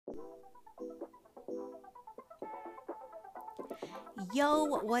Yo,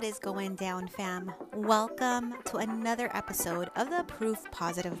 what is going down, fam? Welcome to another episode of the Proof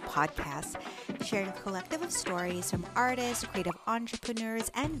Positive podcast, sharing a collective of stories from artists, creative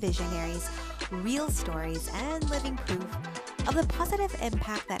entrepreneurs, and visionaries, real stories, and living proof of the positive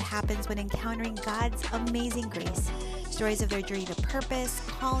impact that happens when encountering God's amazing grace. Stories of their journey to purpose,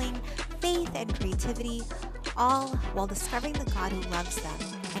 calling, faith, and creativity, all while discovering the God who loves them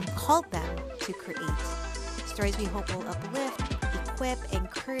and called them to create. Stories we hope will uplift, equip,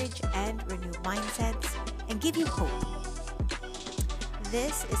 encourage, and renew mindsets and give you hope.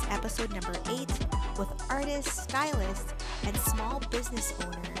 This is episode number 8 with artist, stylist, and small business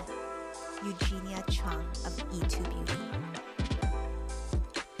owner Eugenia Chung of E2 Beauty.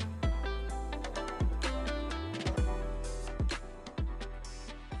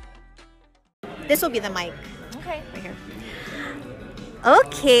 This will be the mic. Okay. Right here.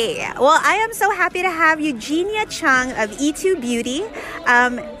 Okay, well, I am so happy to have Eugenia Chung of E2 Beauty,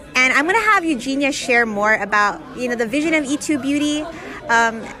 and I'm going to have Eugenia share more about, the vision of E2 Beauty.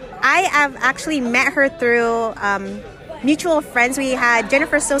 I have actually met her through mutual friends. We had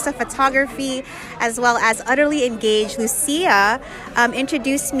Jennifer Sosa Photography, as well as Utterly Engaged Lucia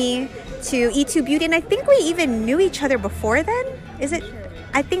introduced me to E2 Beauty, and I think we even knew each other before then. Is it?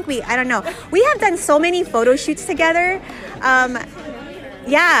 I don't know. We have done so many photo shoots together.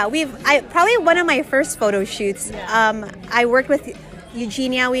 Probably one of my first photo shoots. I worked with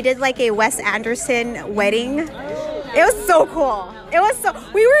Eugenia. We did like a Wes Anderson wedding. It was so cool.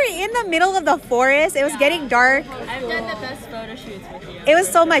 We were in the middle of the forest. It was getting dark. I've done the best photo shoots with you. It was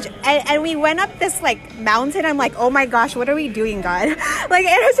so much. And we went up this like mountain. I'm like, oh my gosh, what are we doing, God? Like,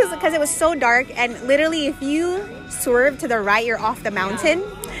 it was just because it was so dark. And literally, if you swerve to the right, you're off the mountain.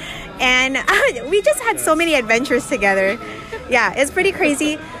 And we just had so many adventures together. Yeah, it's pretty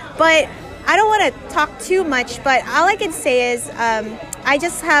crazy. But I don't want to talk too much. But all I can say is I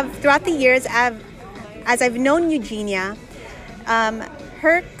just have, throughout the years, as I've known Eugenia,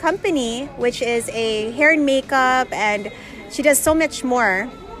 her company, which is a hair and makeup, and she does so much more,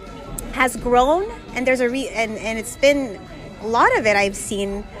 has grown. And there's and it's been a lot of it I've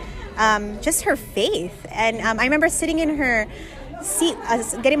seen, just her faith. And I remember sitting in her seat,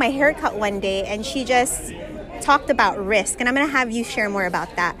 getting my hair cut one day, and she just talked about risk, and I'm going to have you share more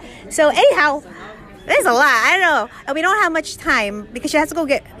about that. So anyhow, there's a lot. I don't know. And we don't have much time because she has to go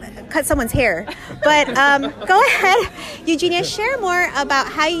cut someone's hair. But go ahead, Eugenia, share more about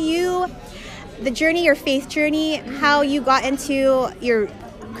how your faith journey, how you got into your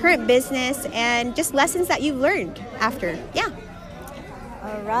current business, and just lessons that you've learned after. Yeah.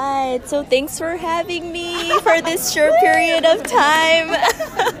 All right. So thanks for having me for this short period of time.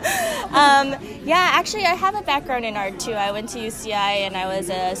 Actually, I have a background in art too. I went to UCI and I was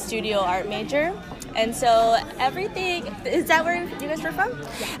a studio art major. And so everything, is that where you guys were from?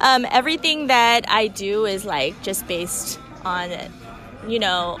 Yeah. Everything that I do is like just based on,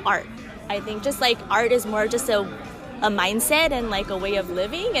 art. I think just like art is more just a mindset and like a way of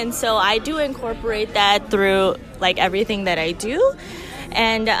living. And so I do incorporate that through like everything that I do.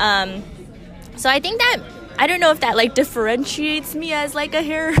 And so I think that, I don't know if that like differentiates me as like a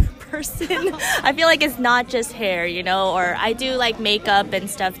hair person. I feel like it's not just hair, or I do like makeup and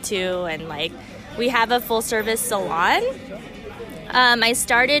stuff too. And like we have a full service salon. I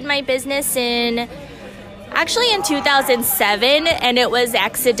started my business in 2007, and it was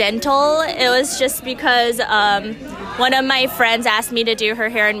accidental. It was just because one of my friends asked me to do her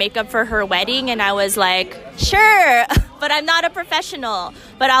hair and makeup for her wedding, and I was like, sure, but I'm not a professional,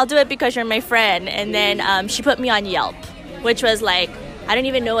 but I'll do it because you're my friend. And then she put me on Yelp, which was like, I didn't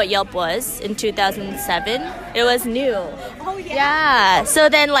even know what Yelp was in 2007. It was new. Oh, yeah. Yeah. So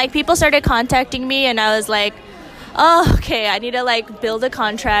then like people started contacting me, and I was like, oh, okay, I need to like build a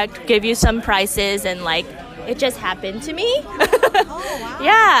contract, give you some prices, and like it just happened to me. Oh, wow.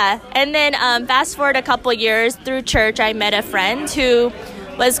 Yeah. And then fast forward a couple years, through church, I met a friend who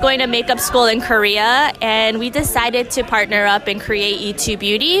was going to makeup school in Korea, and we decided to partner up and create E2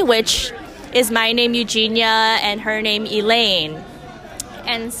 Beauty, which is my name, Eugenia, and her name, Elaine.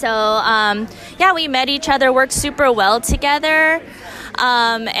 And so, we met each other, worked super well together.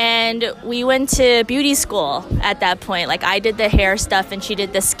 And we went to beauty school at that point. Like I did the hair stuff and she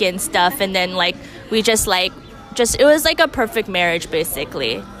did the skin stuff. And then like, we it was like a perfect marriage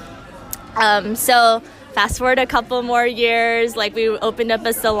basically. So fast forward a couple more years, like we opened up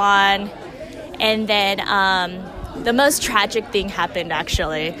a salon, and then, the most tragic thing happened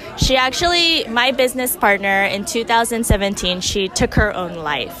actually. My business partner in 2017, she took her own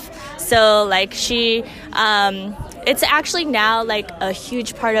life. So like she it's actually now like a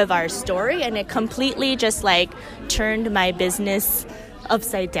huge part of our story, and it completely just like turned my business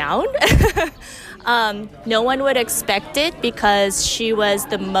upside down. No one would expect it because she was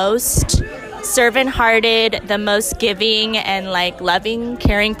the most servant-hearted, the most giving and like loving,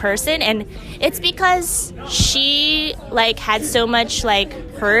 caring person, and it's because she like had so much like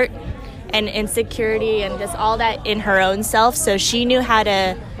hurt and insecurity and just all that in her own self, so she knew how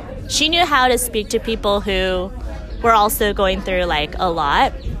to speak to people who were also going through like a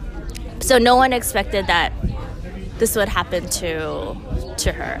lot. So no one expected that this would happen to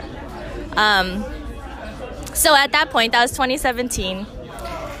her. So at that point, that was 2017,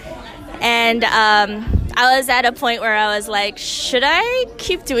 and I was at a point where I was like, should I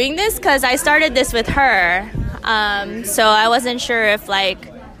keep doing this? Because I started this with her, so I wasn't sure if like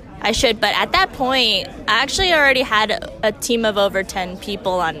I should. But at that point, I actually already had a team of over 10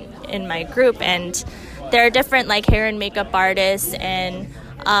 people in my group, and there are different like hair and makeup artists, and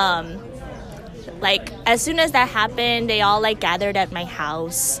like as soon as that happened, they all like gathered at my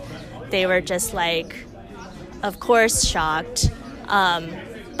house. They were just like, of course, shocked,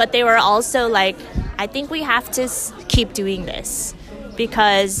 but they were also like, I think we have to keep doing this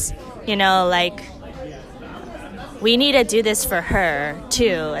because, you know, like we need to do this for her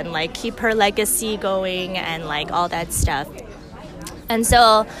too, and like keep her legacy going and like all that stuff. And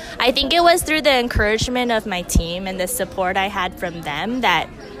so I think it was through the encouragement of my team and the support I had from them that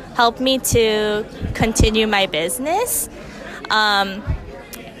helped me to continue my business.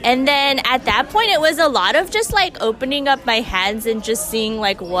 And then at that point, it was a lot of just like opening up my hands and just seeing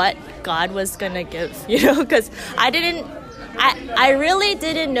like what God was gonna give, you know, because I really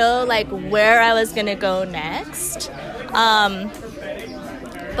didn't know like where I was gonna go next.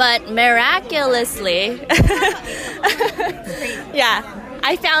 But miraculously, yeah,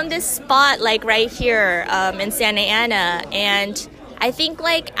 I found this spot like right here in Santa Ana, and I think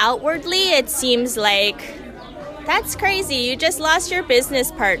like outwardly it seems like that's crazy. You just lost your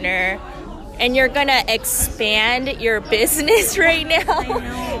business partner and you're gonna expand your business right now.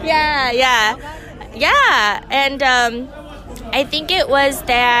 Yeah. And I think it was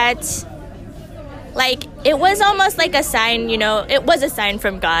that, like, it was almost like a sign, you know, it was a sign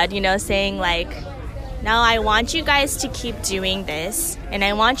from God, you know, saying like, now I want you guys to keep doing this and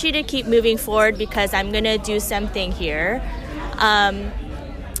I want you to keep moving forward because I'm gonna do something here.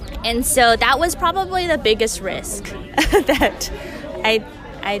 And so that was probably the biggest risk that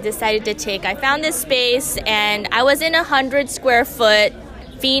I decided to take. I found this space and I was in 100 square foot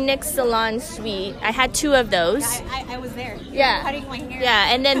Phoenix Salon Suite. I had 2 of those. Yeah, I was there. Yeah. Cutting my hair.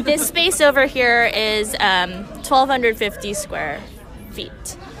 Yeah, and then this space over here is 1,250 square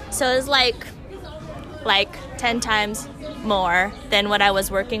feet. So it's like 10 times more than what I was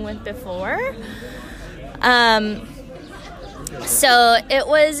working with before. So it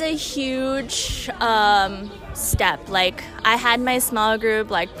was a huge step. Like, I had my small group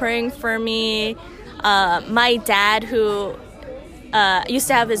like praying for me. My dad, who used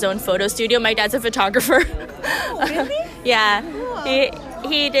to have his own photo studio. My dad's a photographer. Oh, really? Yeah.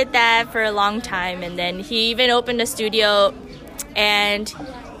 Cool. He did that for a long time, and then he even opened a studio, and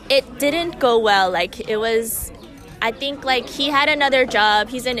it didn't go well. Like, it was, I think, like, he had another job.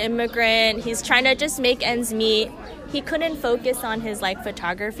 He's an immigrant. He's trying to just make ends meet. He couldn't focus on his like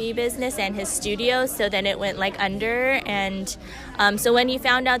photography business and his studio, so then it went like under. And so when he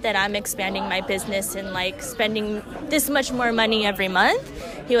found out that I'm expanding my business and like spending this much more money every month,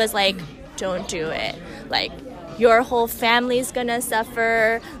 he was like, don't do it. Like, your whole family's gonna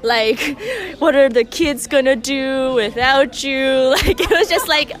suffer. Like, what are the kids gonna do without you? Like, it was just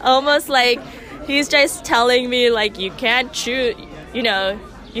like almost like he's just telling me like, you can't choose, you know,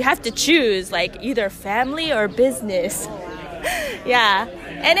 you have to choose like either family or business. Yeah.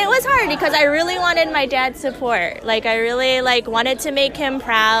 And it was hard because I really wanted my dad's support. Like, I really like wanted to make him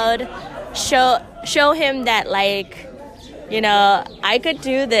proud, show him that like, you know, I could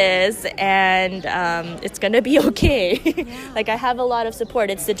do this and it's gonna be okay. Like, I have a lot of support.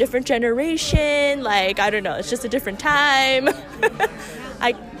 It's a different generation. Like, I don't know, it's just a different time.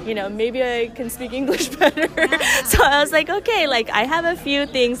 You know, maybe I can speak English better. So I was like, okay, like, I have a few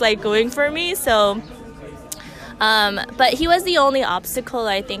things, like, going for me. So, but he was the only obstacle,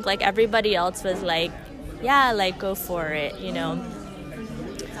 I think. Like, everybody else was like, yeah, like, go for it, you know.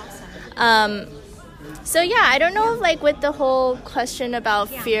 So, yeah, I don't know if, like, with the whole question about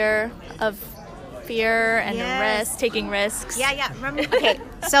fear and risk, taking risks. Yeah. Remember? Okay,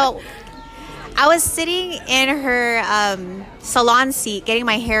 so I was sitting in her salon seat getting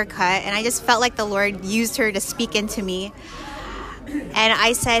my hair cut, and I just felt like the Lord used her to speak into me. And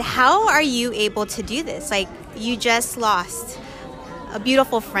I said, how are you able to do this? Like, you just lost a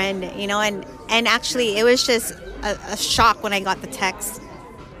beautiful friend, you know, and actually it was just a shock when I got the text.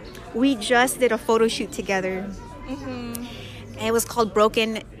 We just did a photo shoot together. And it was called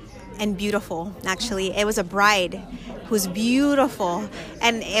Broken and Beautiful, actually. It was a bride who was beautiful,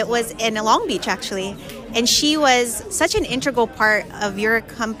 and it was in Long Beach, actually. And she was such an integral part of your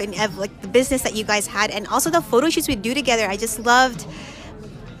company, of like the business that you guys had, and also the photo shoots we do together. I just loved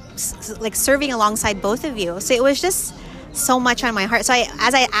like serving alongside both of you. So it was just so much on my heart. So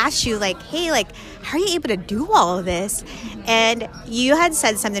as I asked you, like, hey, like, how are you able to do all of this? And you had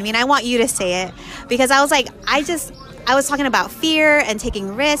said something to me, and I want you to say it, because I was like, I was talking about fear and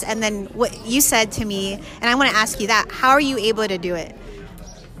taking risks, and then what you said to me, and I want to ask you that. How are you able to do it?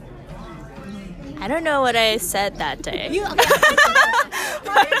 I don't know what I said that day.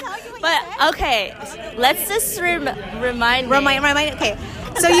 But okay, let's just remind me. Okay,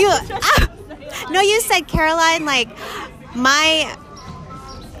 so you, no, you said, Caroline, like, my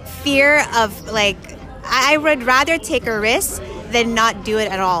fear of, like, I would rather take a risk than not do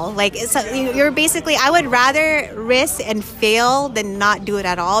it at all. Like, so you're basically, I would rather risk and fail than not do it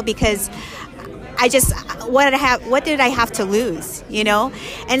at all, because I just, what did I have to lose, you know?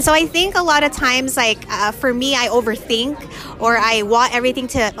 And so I think a lot of times, like, for me, I overthink, or I want everything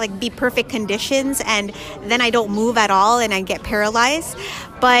to, like, be perfect conditions, and then I don't move at all and I get paralyzed.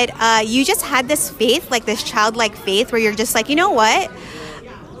 But you just had this faith, like this childlike faith, where you're just like, you know what?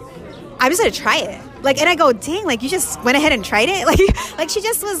 I'm just gonna try it. Like, and I go, dang, like, you just went ahead and tried it? Like she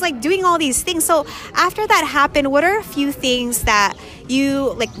just was, like, doing all these things. So after that happened, what are a few things that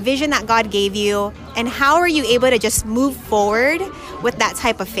you, like, vision that God gave you, and how are you able to just move forward with that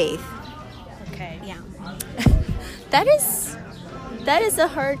type of faith? Okay. Yeah. That is a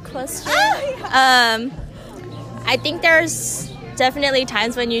hard question. I think there's definitely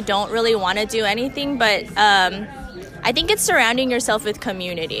times when you don't really want to do anything, but I think it's surrounding yourself with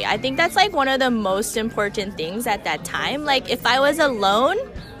community. I think that's, like, one of the most important things at that time. Like, if I was alone,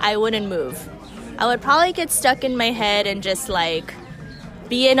 I wouldn't move. I would probably get stuck in my head and just, like,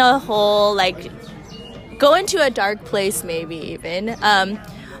 be in a hole, like, go into a dark place maybe even.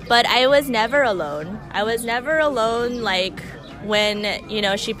 But I was never alone. I was never alone, like, when, you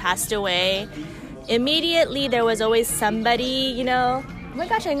know, she passed away. Immediately there was always somebody, you know. Oh my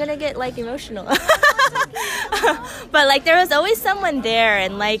gosh, I'm gonna get, like, emotional. But, like, there was always someone there,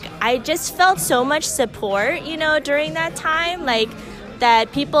 and, like, I just felt so much support, you know, during that time, like,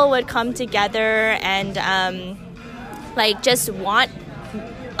 that people would come together and like, just want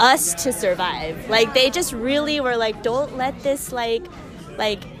us to survive. Like, they just really were like, don't let this like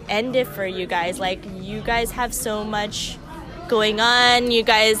end it for you guys. Like, you guys have so much going on, you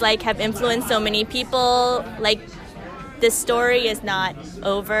guys, like, have influenced so many people, like, this story is not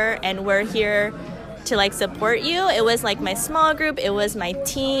over, and we're here to, like, support you. It was, like, my small group, it was my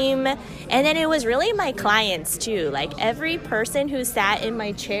team, and then it was really my clients too. Like, every person who sat in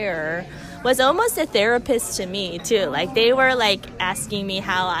my chair was almost a therapist to me too. Like, they were, like, asking me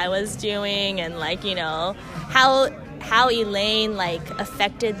how I was doing, and, like, you know, how Elaine, like,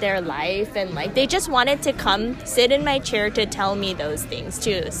 affected their life, and, like, they just wanted to come sit in my chair to tell me those things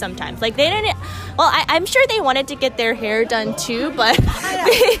too sometimes. Like, they didn't, well, I'm sure they wanted to get their hair done too, but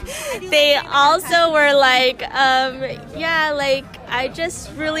they also were like, yeah, like, I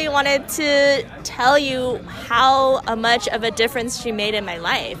just really wanted to tell you how much of a difference she made in my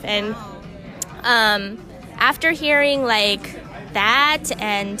life. And after hearing, like, that,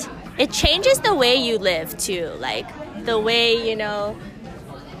 and it changes the way you live too, like, the way, you know,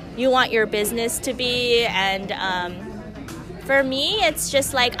 you want your business to be. And for me, it's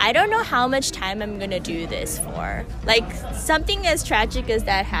just like, I don't know how much time I'm gonna do this for. Like, something as tragic as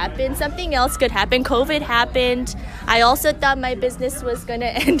that happened, something else could happen. COVID happened. I also thought my business was gonna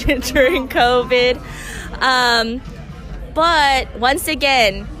end during COVID. But once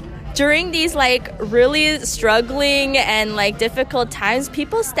again, during these, like, really struggling and, like, difficult times,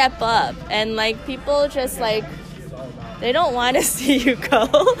 people step up, and, like, people just, like, they don't want to see you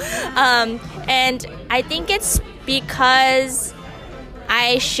go. And I think it's because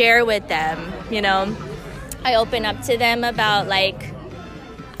I share with them, you know. I open up to them about, like,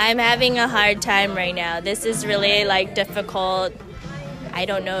 I'm having a hard time right now. This is really, like, difficult. I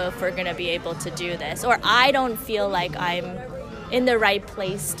don't know if we're going to be able to do this. Or I don't feel like I'm in the right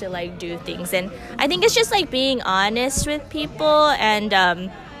place to, like, do things. And I think it's just, like, being honest with people.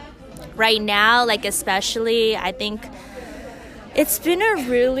 And right now, like, especially, I think it's been a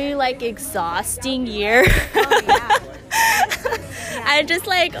really, like, exhausting year. Oh, yeah. I'm just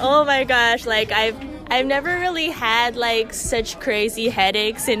like, oh my gosh, like, I've never really had like such crazy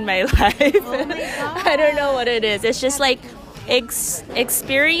headaches in my life. Oh my God. I don't know what it is. It's just like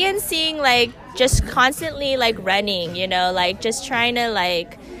experiencing like just constantly like running, you know, like just trying to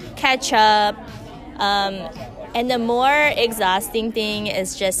like catch up. And the more exhausting thing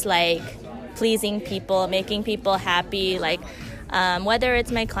is just like pleasing people, making people happy, like whether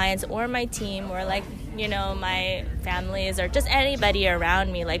it's my clients or my team or like, you know, my families or just anybody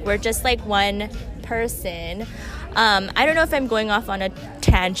around me. Like we're just like one person. I don't know if I'm going off on a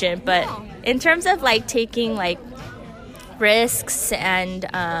tangent, but in terms of like taking like risks and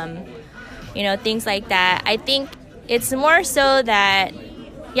you know, things like that, I think it's more so that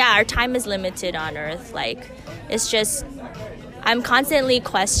our time is limited on earth. Like it's just I'm constantly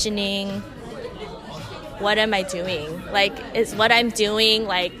questioning, what am I doing? Like, is what I'm doing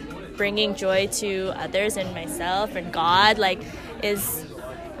like bringing joy to others and myself and God? Like,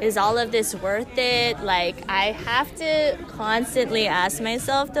 is all of this worth it? Like, I have to constantly ask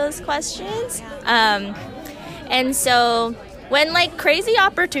myself those questions. And so when like crazy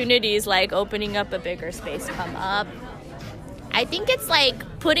opportunities like opening up a bigger space come up, I think it's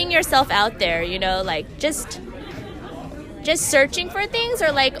like putting yourself out there, you know, like just searching for things,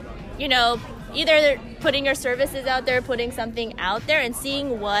 or like, you know, either putting your services out there, putting something out there and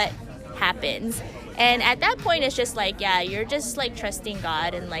seeing what happens. And at that point, it's just like, you're just like trusting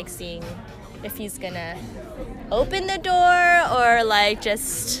God and like seeing if he's gonna open the door or like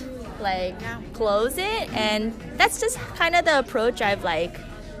just like close it. And that's just kind of the approach I've like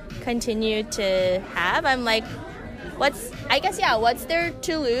continued to have. I'm like, what's there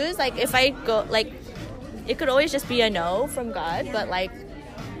to lose? Like if I go, like it could always just be a no from God, but like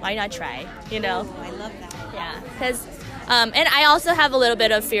why not try, you know? Oh, I love that. Yeah, because and I also have a little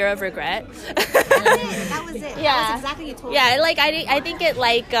bit of fear of regret. That was it. Yeah, that was exactly what you told me. Yeah, like I think it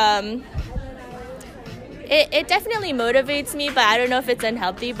like it definitely motivates me, but I don't know if it's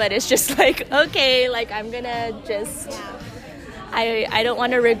unhealthy. But it's just like, okay, like I'm gonna just I don't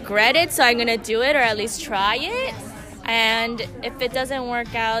want to regret it, so I'm gonna do it, or at least try it. And if it doesn't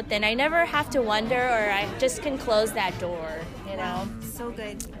work out, then I never have to wonder, or I just can close that door, you know? So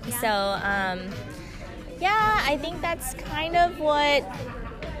good. Yeah. So, I think that's kind of what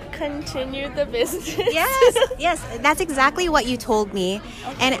continued the business. Yes, that's exactly what you told me.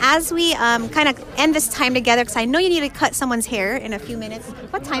 Okay. And as we kind of end this time together, because I know you need to cut someone's hair in a few minutes.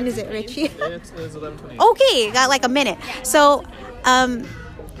 What time is it, Richie? It is 11:20. Okay, got like a minute. So,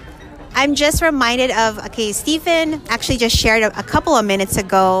 I'm just reminded of, Stephen actually just shared a couple of minutes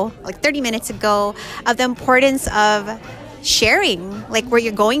ago, like 30 minutes ago, of the importance of sharing, like what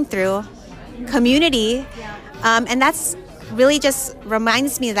you're going through, community. And that's really just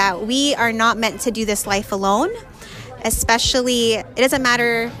reminds me that we are not meant to do this life alone. Especially, it doesn't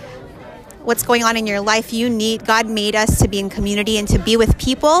matter what's going on in your life. God made us to be in community and to be with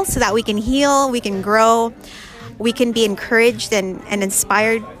people so that we can heal, we can grow, we can be encouraged and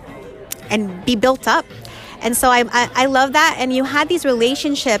inspired and be built up. And so I love that. And you had these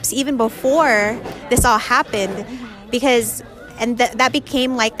relationships even before this all happened, because that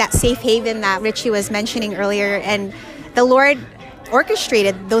became like that safe haven that Richie was mentioning earlier. And the Lord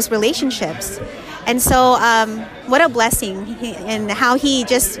orchestrated those relationships. And so what a blessing, and how he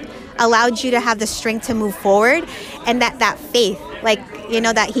just allowed you to have the strength to move forward, and that faith, like, you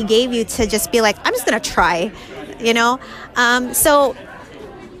know, that he gave you to just be like, I'm just going to try, you know? So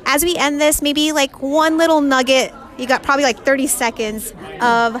as we end this, maybe like one little nugget, you got probably like 30 seconds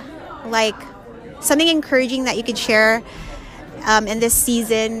of like something encouraging that you could share in this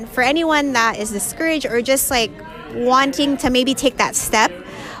season for anyone that is discouraged or just like wanting to maybe take that step.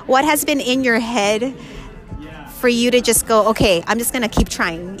 What has been in your head for you to just go, okay, I'm just going to keep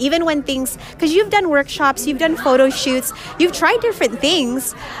trying. Even when things, because you've done workshops, you've done photo shoots, you've tried different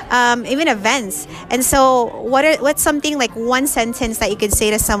things, even events. And so what's something like one sentence that you could say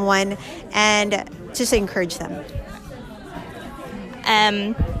to someone and just encourage them?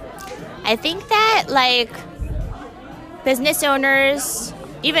 I think that like business owners,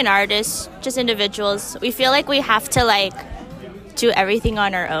 even artists, just individuals, we feel like we have to like do everything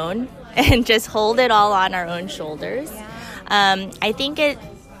on our own and just hold it all on our own shoulders. I think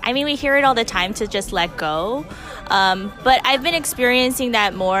we hear it all the time to just let go. But I've been experiencing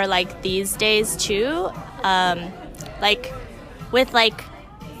that more like these days too. Like with like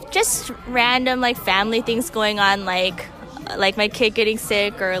just random like family things going on, like my kid getting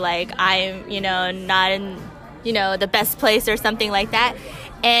sick, or like I'm, not in, the best place or something like that.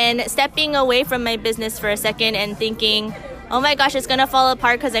 And stepping away from my business for a second and thinking, oh my gosh, it's going to fall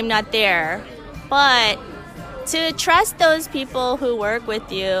apart because I'm not there. But to trust those people who work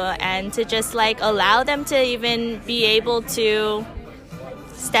with you and to just like allow them to even be able to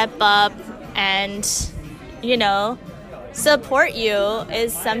step up and, you know, support you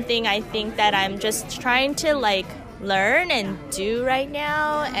is something I think that I'm just trying to like learn and do right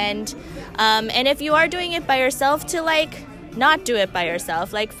now. And if you are doing it by yourself, to like not do it by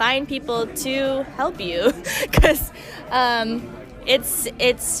yourself, like find people to help you, because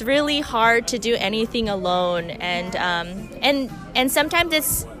it's really hard to do anything alone, and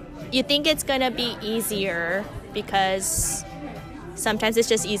sometimes you think it's gonna be easier because sometimes it's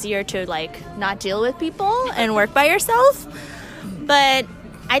just easier to like not deal with people and work by yourself, but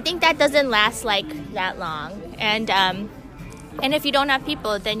I think that doesn't last like that long. And if you don't have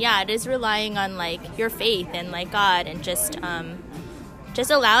people, then yeah, it is relying on like your faith and like God, and just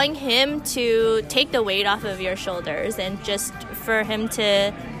allowing Him to take the weight off of your shoulders, and just for Him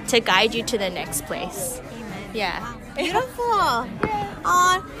to guide you to the next place. Yeah. Wow. Beautiful.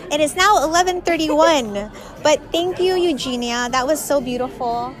 It is now 11:31. But thank you, Eugenia. That was so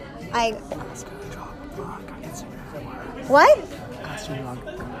beautiful. What?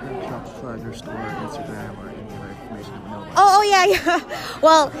 Your store, Instagram, or any other information you know. Oh yeah.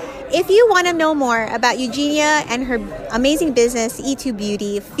 Well, if you want to know more about Eugenia and her amazing business, E2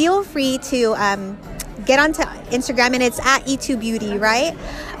 Beauty, feel free to get onto Instagram, and it's at E2 Beauty, right?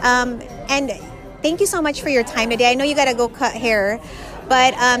 And thank you so much for your time today. I know you got to go cut hair,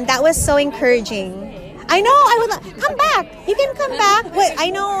 but that was so encouraging. I know. I would come back. You can come back. Wait, I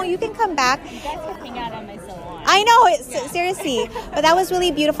know you can come back. You guys can hang out on my salon. I know, seriously, but that was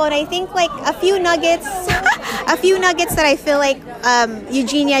really beautiful, and I think like a few nuggets that I feel like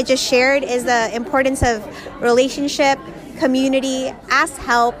Eugenia just shared is the importance of relationship, community, ask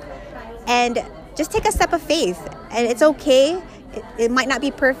help, and just take a step of faith. And it's okay. It might not be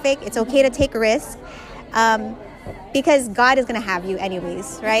perfect. It's okay to take a risk, because God is going to have you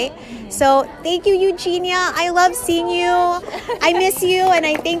anyways, right? So thank you, Eugenia. I love seeing you. I miss you, and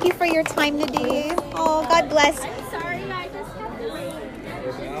I thank you for your time today. Oh, God bless. I'm sorry, I just have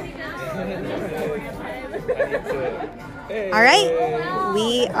to. All right,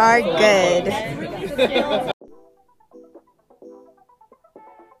 we are good.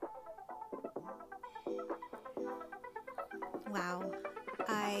 Wow.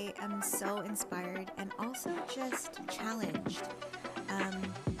 I am so inspired and also just challenged.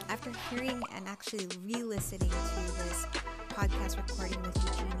 After hearing and actually re-listening to this podcast recording with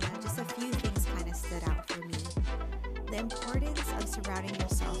Eugenia, just a few things kind of stood out for me. The importance of surrounding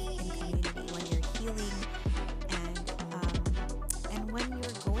yourself in community when you're healing and when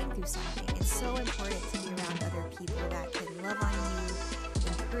you're going through something. It's so important to be around other people that can love on you,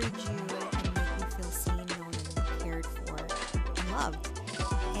 encourage you, and make you feel seen, known, and cared for, and loved.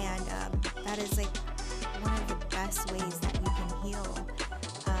 And that is like one of the best ways that you can heal,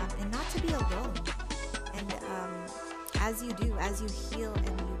 and not to be alone. And as you heal and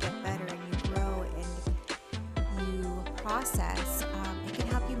you get better and you grow and you process, it can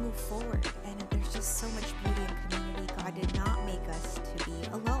help you move forward. And there's just so much beauty in community. God did not make us to be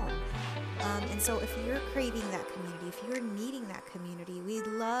alone. And so if you're craving that community, if you're needing that community, we'd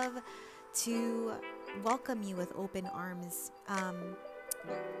love to welcome you with open arms.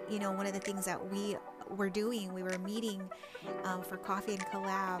 One of the things that we were meeting for coffee and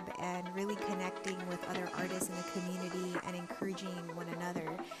collab and really connecting with other artists in the community and encouraging one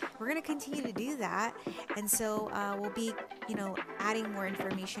another. We're going to continue to do that. And so we'll be, adding more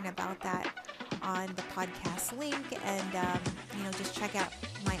information about that on the podcast link. And, just check out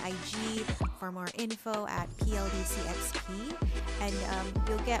my IG for more info at PLDCXP. And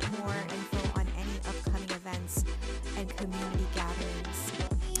you'll get more info on any upcoming events and community gatherings.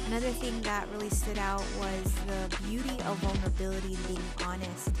 Another thing that really stood out was the beauty of vulnerability and being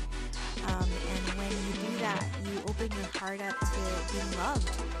honest. And when you do that, you open your heart up to being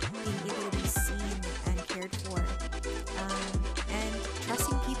loved, being able to be seen and cared for, and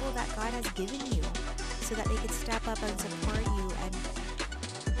trusting people that God has given you so that they could step up and support you and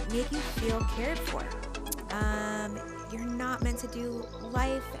make you feel cared for. You're not meant to do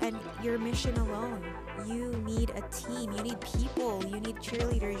life and your mission alone. You need a team. You need people. You need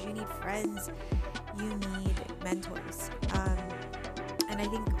cheerleaders. You need friends. You need mentors. And I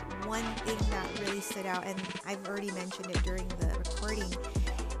think one thing that really stood out, and I've already mentioned it during the recording,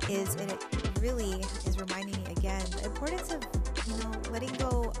 is, and it really is reminding me again, the importance of, letting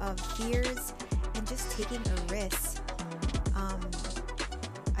go of fears and just taking a risk.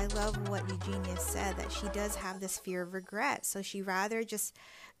 I love what Eugenia said, that she does have this fear of regret. So she'd rather just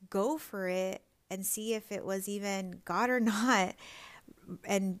go for it and see if it was even God or not,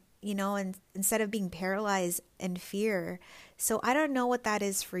 and and instead of being paralyzed in fear. So I don't know what that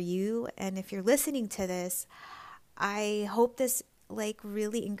is for you. And if you're listening to this, I hope this like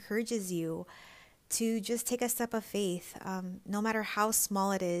really encourages you to just take a step of faith, no matter how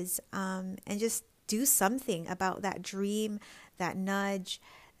small it is, and just do something about that dream, that nudge,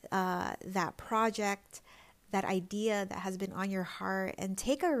 that project, that idea that has been on your heart, and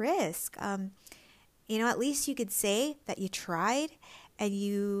take a risk. At least you could say that you tried, and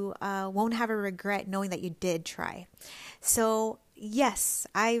you won't have a regret knowing that you did try. So yes,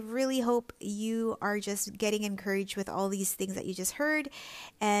 I really hope you are just getting encouraged with all these things that you just heard,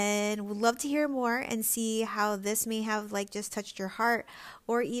 and would love to hear more and see how this may have like just touched your heart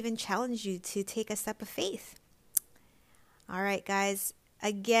or even challenged you to take a step of faith. All right, guys.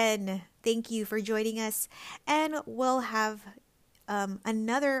 Again, thank you for joining us, and we'll have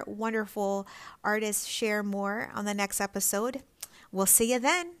another wonderful artist share more on the next episode. We'll see you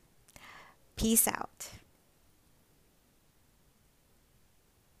then. Peace out.